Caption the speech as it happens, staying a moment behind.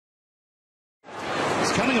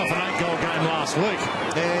He's coming off an 8-goal game last week.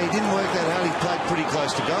 Yeah, he didn't work that hard. He played pretty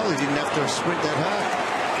close to goal. He didn't have to sprint that hard.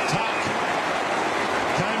 Tuck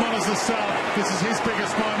came on as the sub. This is his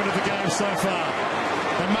biggest moment of the game so far.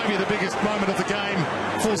 And maybe the biggest moment of the game,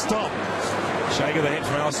 full stop. Shake of the head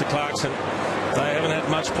from Alistair Clarkson. They haven't had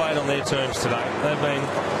much played on their terms today. They've been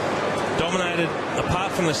dominated,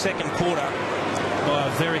 apart from the second quarter,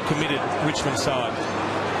 by a very committed Richmond side.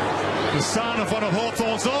 The son of one of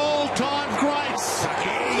Hawthorn's all-time greats.